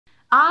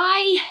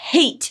I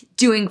hate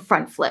doing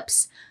front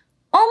flips,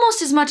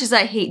 almost as much as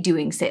I hate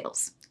doing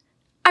sales.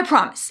 I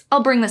promise,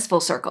 I'll bring this full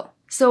circle.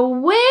 So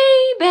way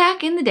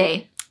back in the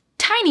day,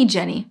 tiny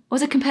Jennie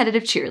was a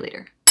competitive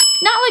cheerleader.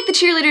 Not like the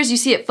cheerleaders you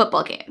see at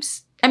football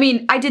games. I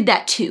mean, I did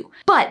that too.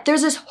 But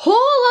there's this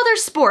whole other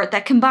sport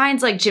that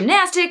combines like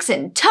gymnastics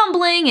and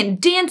tumbling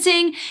and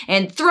dancing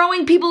and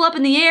throwing people up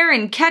in the air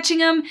and catching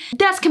them.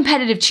 That's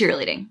competitive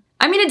cheerleading.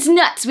 I mean, it's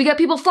nuts. We got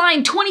people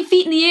flying 20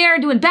 feet in the air,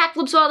 doing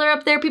backflips while they're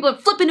up there. People are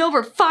flipping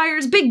over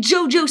fires, big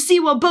JoJo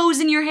Siwa bows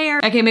in your hair.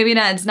 Okay, maybe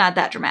not, it's not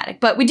that dramatic,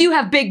 but we do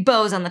have big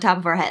bows on the top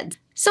of our heads.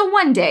 So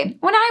one day,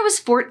 when I was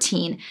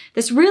 14,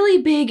 this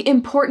really big,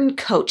 important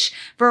coach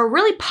for a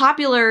really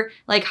popular,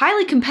 like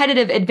highly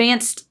competitive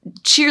advanced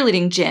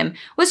cheerleading gym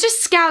was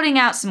just scouting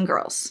out some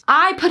girls.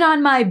 I put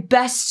on my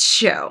best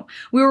show.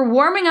 We were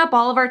warming up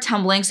all of our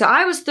tumbling, so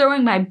I was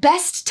throwing my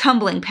best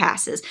tumbling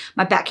passes.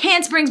 My back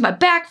handsprings, my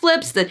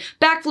backflips, the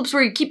backflips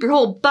where you keep your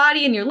whole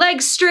body and your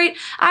legs straight.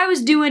 I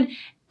was doing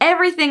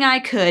everything I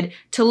could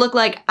to look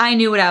like I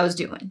knew what I was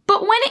doing.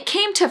 But when it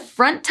came to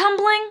front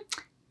tumbling,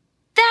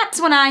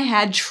 that's when I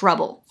had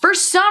trouble. For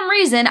some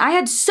reason, I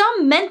had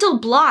some mental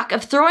block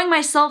of throwing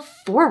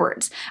myself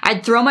forwards.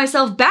 I'd throw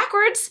myself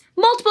backwards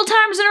multiple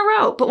times in a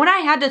row, but when I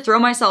had to throw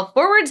myself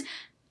forwards,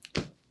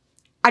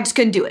 I just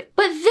couldn't do it.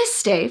 But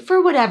this day,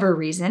 for whatever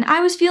reason, I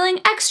was feeling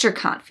extra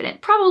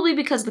confident, probably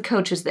because the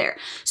coach was there.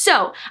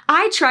 So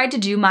I tried to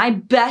do my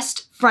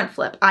best front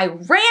flip. I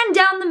ran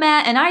down the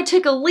mat and I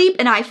took a leap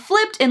and I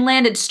flipped and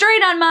landed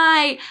straight on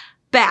my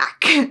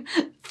back.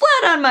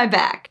 Flat on my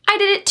back. I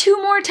did it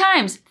 2 more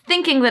times,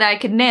 thinking that I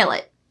could nail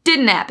it.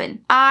 Didn't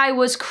happen. I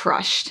was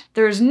crushed.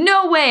 There's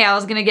no way I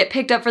was gonna get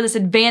picked up for this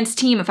advanced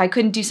team if I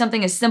couldn't do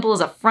something as simple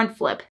as a front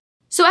flip.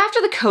 So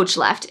after the coach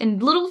left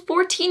and little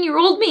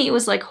 14-year-old me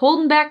was like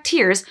holding back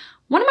tears,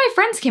 one of my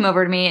friends came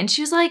over to me and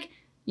she was like,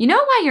 "You know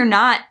why you're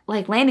not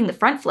like landing the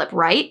front flip,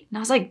 right?" And I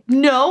was like,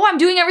 "No, I'm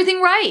doing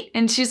everything right."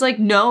 And she's like,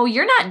 "No,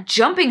 you're not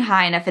jumping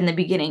high enough in the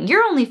beginning.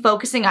 You're only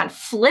focusing on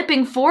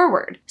flipping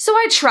forward." So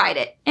I tried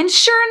it, and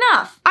sure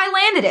enough, I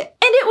landed it.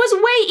 And it was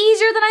way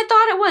easier than I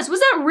thought it was. Was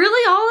that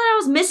really all that I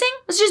was missing?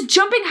 Was just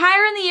jumping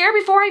higher in the air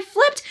before I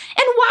flipped?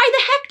 And why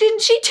the heck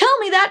didn't she tell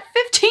me that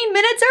 15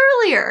 minutes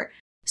earlier?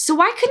 So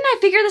why couldn't I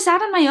figure this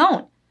out on my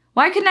own?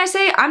 Why couldn't I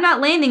say, "I'm not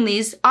landing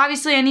these,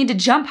 obviously I need to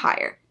jump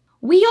higher"?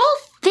 We all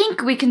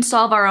think we can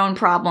solve our own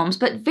problems,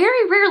 but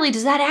very rarely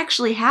does that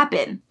actually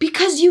happen.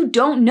 Because you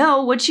don't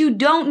know what you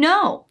don't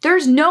know.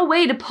 There's no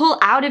way to pull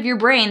out of your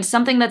brain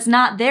something that's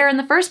not there in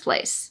the first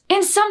place.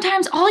 And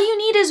sometimes all you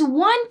need is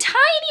one tiny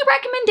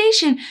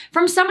recommendation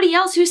from somebody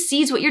else who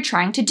sees what you're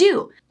trying to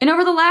do. And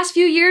over the last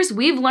few years,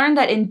 we've learned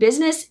that in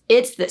business,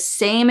 it's the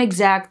same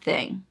exact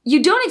thing.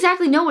 You don't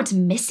exactly know what's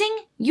missing,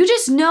 you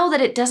just know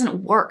that it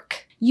doesn't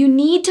work. You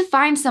need to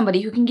find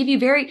somebody who can give you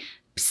very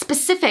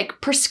specific,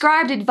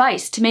 prescribed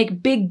advice to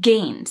make big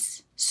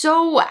gains.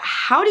 So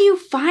how do you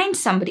find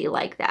somebody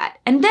like that?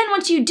 And then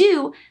once you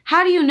do,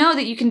 how do you know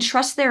that you can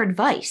trust their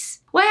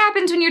advice? What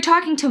happens when you're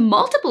talking to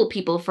multiple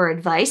people for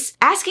advice,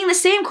 asking the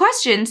same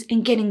questions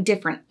and getting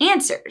different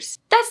answers?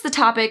 That's the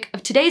topic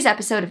of today's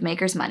episode of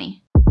Maker's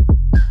Money.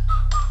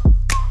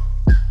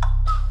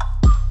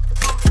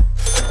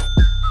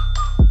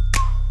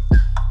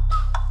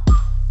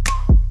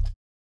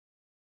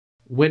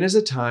 When is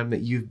a time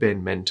that you've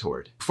been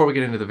mentored? Before we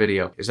get into the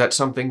video, is that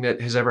something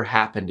that has ever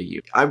happened to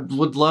you? I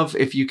would love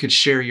if you could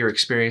share your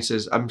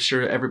experiences. I'm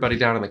sure everybody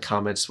down in the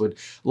comments would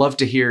love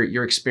to hear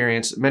your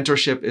experience.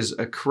 Mentorship is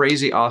a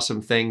crazy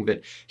awesome thing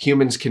that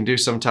humans can do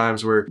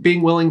sometimes, where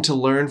being willing to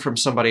learn from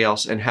somebody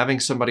else and having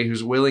somebody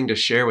who's willing to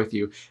share with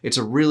you, it's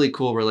a really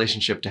cool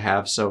relationship to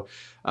have. So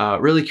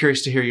really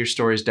curious to hear your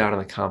stories down in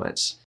the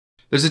comments.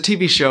 There's a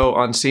TV show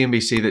on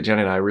CNBC that Jen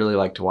and I really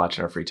like to watch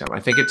in our free time. I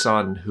think it's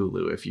on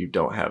Hulu if you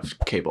don't have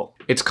cable.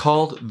 It's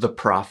called The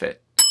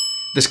Profit.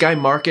 This guy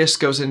Marcus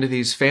goes into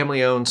these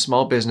family-owned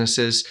small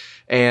businesses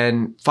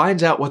and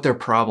finds out what their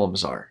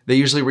problems are. They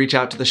usually reach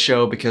out to the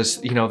show because,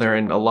 you know, they're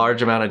in a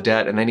large amount of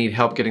debt and they need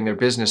help getting their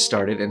business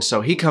started. And so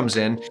he comes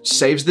in,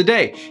 saves the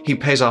day. He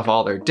pays off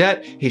all their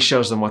debt. He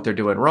shows them what they're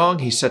doing wrong.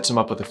 He sets them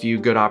up with a few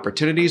good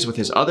opportunities with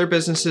his other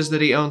businesses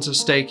that he owns a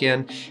stake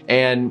in.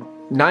 And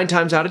 9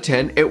 times out of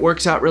 10, it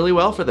works out really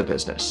well for the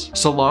business.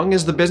 So long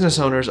as the business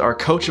owners are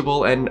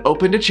coachable and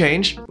open to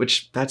change,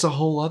 which that's a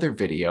whole other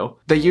video,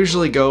 they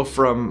usually go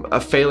from a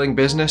failing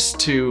business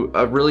to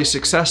a really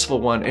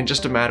successful one in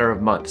just a matter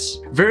of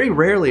months. Very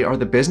rarely are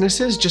the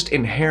businesses just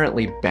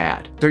inherently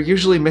bad. They're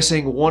usually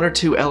missing 1 or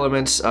 2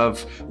 elements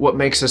of what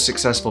makes a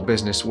successful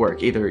business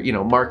work, either, you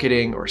know,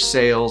 marketing or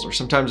sales, or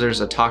sometimes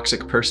there's a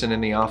toxic person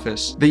in the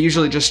office. They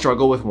usually just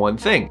struggle with one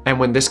thing. And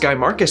when this guy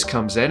Marcus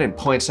comes in and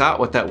points out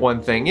what that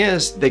one thing is,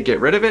 does, they get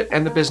rid of it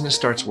and the business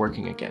starts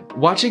working again.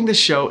 Watching this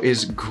show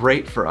is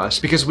great for us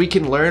because we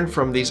can learn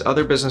from these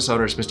other business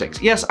owners'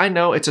 mistakes. Yes, I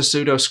know it's a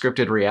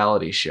pseudo-scripted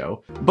reality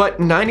show, but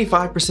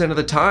 95% of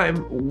the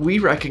time, we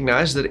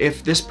recognize that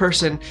if this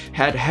person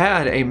had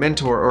had a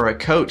mentor or a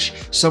coach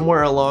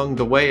somewhere along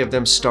the way of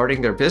them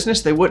starting their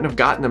business, they wouldn't have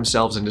gotten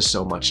themselves into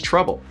so much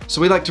trouble.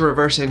 So we like to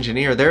reverse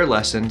engineer their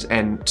lessons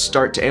and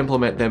start to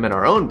implement them in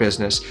our own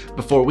business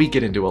before we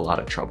get into a lot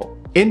of trouble.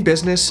 In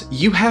business,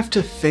 you have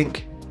to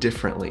think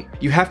differently.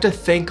 You have to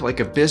think like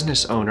a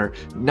business owner,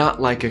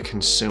 not like a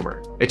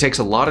consumer. It takes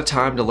a lot of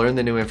time to learn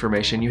the new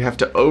information. You have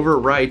to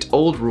overwrite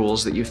old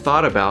rules that you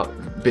thought about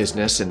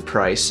business and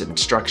price and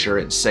structure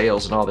and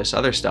sales and all this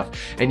other stuff.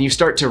 And you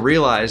start to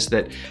realize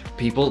that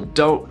people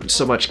don't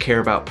so much care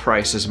about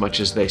price as much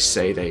as they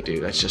say they do.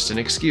 That's just an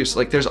excuse.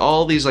 Like there's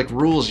all these like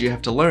rules you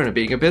have to learn of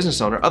being a business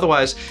owner.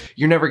 Otherwise,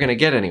 you're never gonna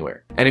get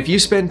anywhere. And if you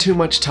spend too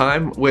much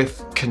time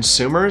with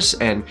consumers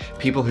and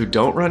people who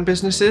don't run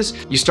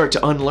businesses, you start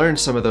to unlearn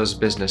some of those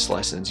business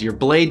lessons. Your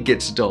blade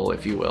gets dull,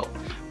 if you will.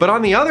 But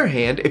on the other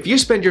hand, if you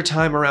spend your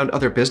time around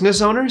other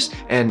business owners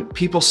and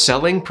people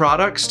selling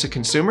products to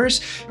consumers,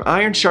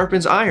 iron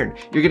sharpens iron.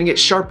 You're gonna get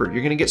sharper,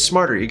 you're gonna get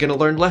smarter, you're gonna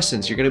learn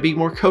lessons, you're gonna be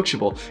more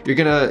coachable, you're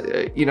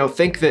gonna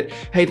think that,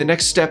 hey, the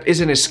next step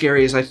isn't as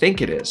scary as I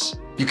think it is.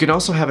 You can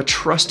also have a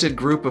trusted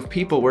group of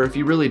people where if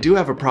you really do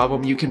have a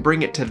problem, you can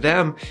bring it to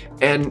them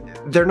and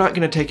they're not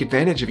gonna take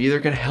advantage of you, they're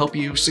gonna help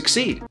you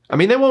succeed. I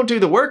mean, they won't do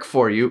the work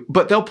for you,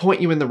 but they'll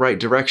point you in the right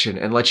direction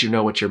and let you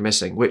know what you're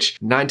missing, which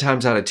 9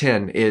 times out of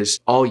 10 is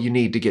all you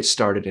need to get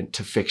started and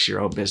to fix your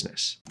own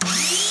business.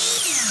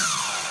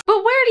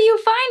 But where do you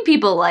find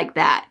people like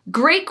that?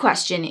 Great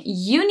question.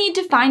 You need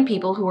to find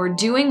people who are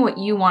doing what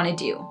you want to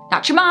do.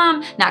 Not your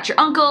mom, not your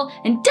uncle,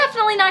 and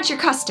definitely not your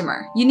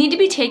customer. You need to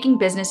be taking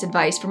business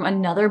advice from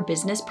another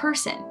business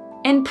person,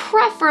 and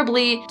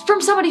preferably from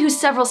somebody who's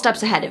several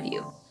steps ahead of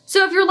you.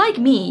 So if you're like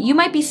me, you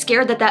might be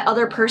scared that that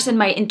other person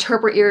might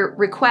interpret your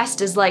request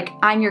as like,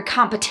 I'm your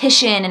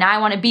competition and I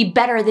want to be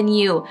better than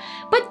you.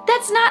 But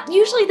that's not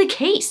usually the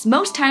case.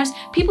 Most times,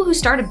 people who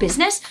start a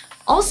business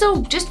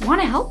also just want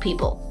to help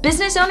people.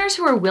 Business owners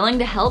who are willing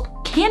to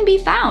help can be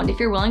found if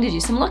you're willing to do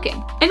some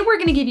looking. And we're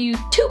going to give you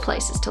 2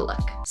 places to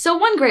look. So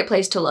one great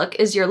place to look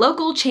is your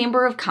local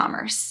Chamber of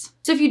Commerce.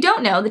 So if you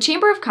don't know, the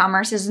Chamber of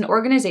Commerce is an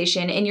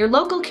organization in your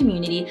local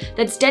community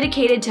that's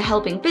dedicated to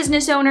helping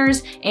business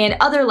owners and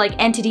other like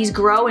entities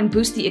grow and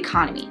boost the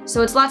economy.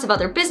 So it's lots of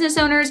other business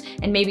owners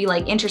and maybe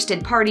like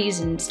interested parties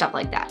and stuff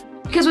like that.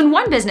 Because when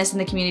one business in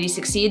the community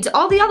succeeds,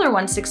 all the other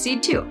ones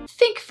succeed too.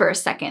 Think for a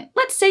second.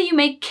 Let's say you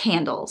make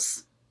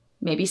candles.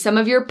 Maybe some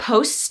of your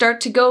posts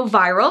start to go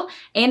viral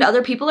and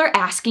other people are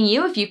asking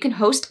you if you can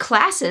host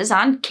classes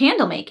on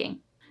candle making.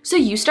 So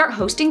you start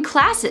hosting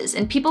classes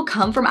and people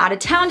come from out of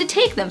town to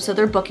take them, so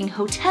they're booking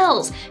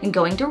hotels and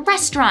going to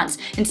restaurants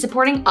and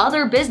supporting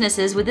other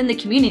businesses within the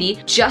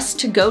community just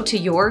to go to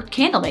your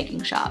candle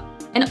making shop.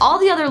 And all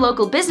the other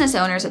local business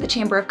owners at the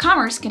Chamber of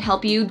Commerce can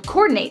help you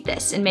coordinate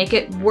this and make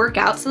it work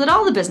out so that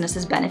all the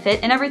businesses benefit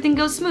and everything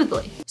goes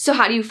smoothly. So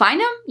how do you find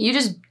them? You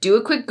just do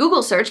a quick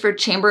Google search for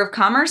Chamber of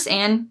Commerce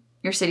and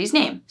your city's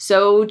name.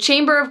 So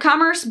Chamber of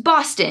Commerce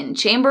Boston,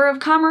 Chamber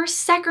of Commerce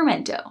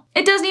Sacramento.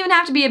 It doesn't even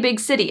have to be a big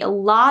city. A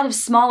lot of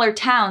smaller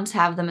towns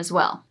have them as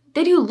well.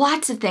 They do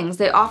lots of things.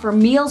 They offer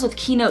meals with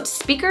keynote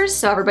speakers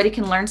so everybody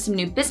can learn some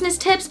new business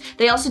tips.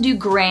 They also do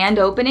grand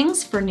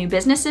openings for new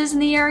businesses in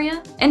the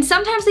area. And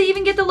sometimes they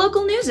even get the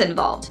local news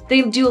involved.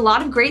 They do a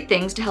lot of great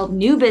things to help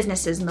new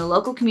businesses in the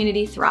local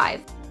community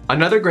thrive.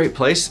 Another great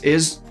place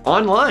is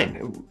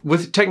online.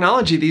 With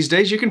technology these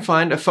days, you can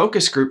find a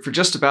focus group for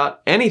just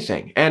about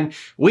anything, and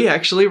we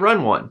actually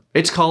run one.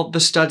 It's called the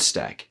Stud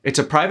Stack. It's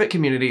a private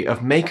community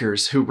of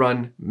makers who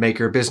run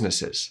maker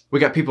businesses. We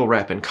got people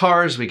wrapping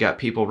cars, we got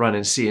people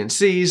running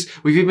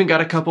CNCs, we've even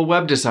got a couple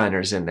web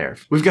designers in there.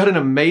 We've got an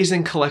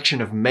amazing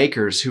collection of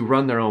makers who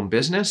run their own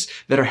business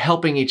that are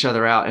helping each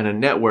other out in a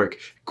network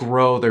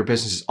grow their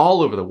businesses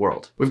all over the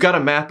world. We've got a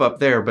map up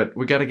there, but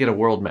we got to get a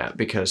world map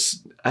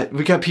because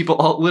we got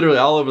people literally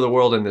all over the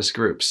world in this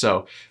group.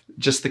 So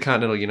just the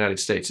continental United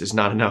States is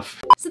not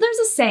enough. So there's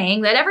a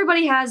saying that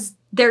everybody has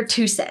their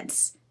 2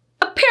 cents.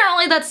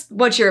 Apparently that's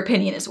what your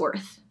opinion is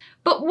worth.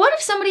 But what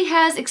if somebody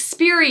has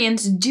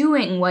experience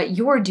doing what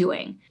you're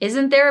doing?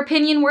 Isn't their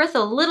opinion worth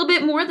a little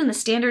bit more than the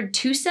standard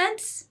 2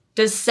 cents?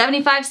 Does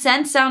 75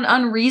 cents sound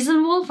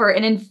unreasonable for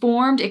an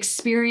informed,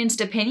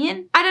 experienced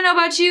opinion? I don't know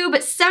about you,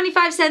 but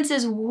 75 cents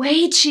is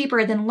way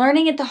cheaper than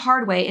learning it the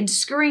hard way and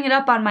screwing it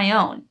up on my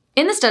own.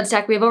 In the Stud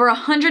Stack, we have over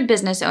 100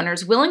 business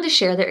owners willing to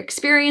share their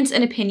experience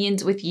and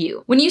opinions with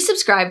you. When you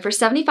subscribe for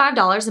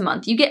 $75 a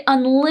month, you get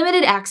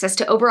unlimited access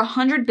to over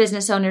 100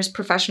 business owners'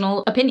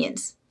 professional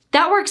opinions.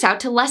 That works out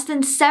to less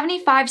than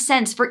 75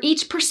 cents for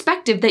each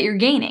perspective that you're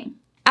gaining.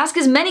 Ask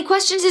as many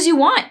questions as you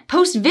want.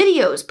 Post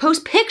videos,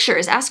 post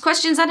pictures, ask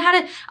questions on how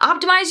to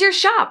optimize your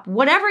shop,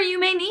 whatever you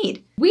may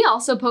need. We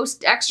also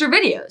post extra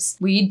videos.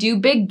 We do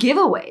big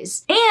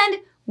giveaways. And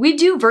We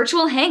do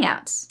virtual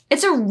hangouts.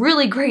 It's a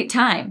really great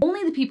time.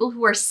 Only the people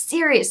who are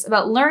serious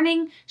about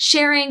learning,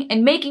 sharing,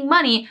 and making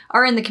money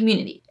are in the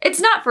community.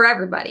 It's not for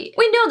everybody.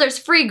 We know there's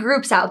free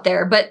groups out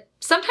there, but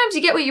sometimes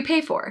you get what you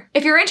pay for.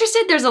 If you're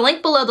interested, there's a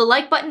link below the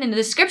like button in the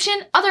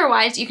description.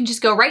 Otherwise, you can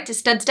just go right to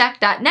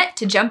studstack.net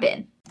to jump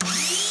in.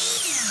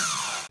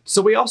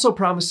 So we also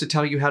promised to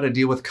tell you how to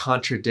deal with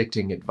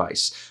contradicting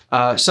advice.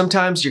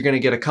 Sometimes you're going to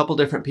get a couple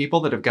different people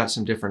that have got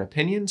some different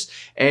opinions,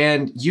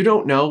 and you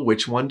don't know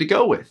which one to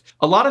go with.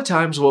 A lot of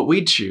times what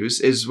we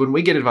choose is when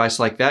we get advice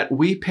like that,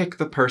 we pick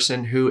the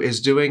person who is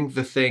doing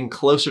the thing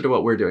closer to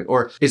what we're doing,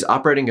 or is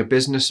operating a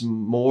business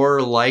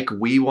more like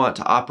we want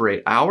to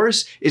operate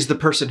ours, is the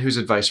person whose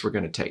advice we're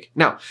going to take.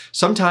 Now,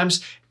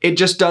 sometimes it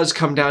just does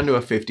come down to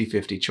a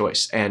 50-50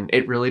 choice, and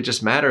it really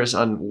just matters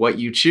on what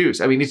you choose.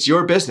 I mean, it's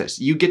your business.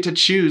 You get to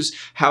choose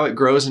how it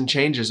grows and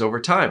changes over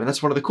time, and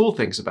that's one of the cool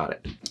things about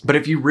it. But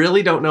if you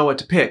really don't know what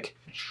to pick,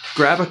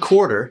 grab a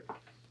quarter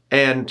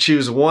and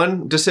choose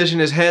one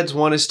decision is heads,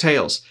 one is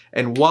tails.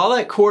 And while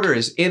that quarter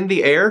is in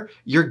the air,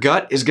 your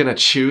gut is gonna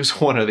choose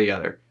one or the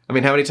other. I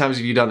mean, how many times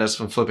have you done this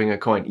when flipping a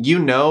coin? You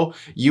know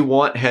you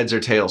want heads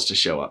or tails to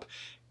show up.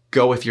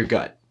 Go with your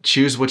gut.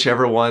 Choose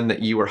whichever one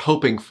that you were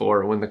hoping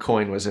for when the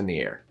coin was in the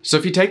air. So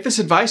if you take this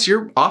advice,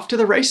 you're off to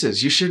the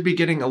races. You should be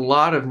getting a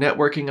lot of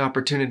networking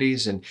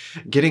opportunities and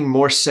getting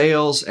more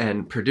sales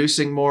and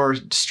producing more,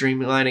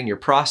 streamlining your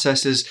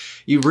processes.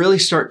 You really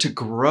start to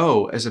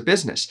grow as a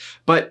business.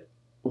 But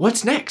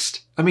what's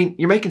next? I mean,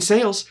 you're making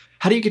sales.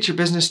 How do you get your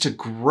business to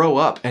grow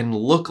up and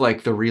look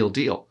like the real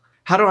deal?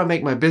 How do I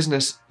make my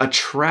business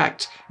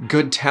attract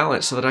good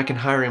talent so that I can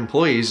hire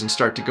employees and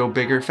start to go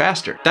bigger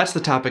faster? That's the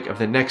topic of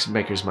the next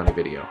Maker's Money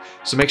video.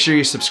 So make sure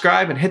you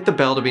subscribe and hit the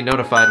bell to be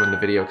notified when the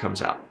video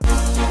comes out.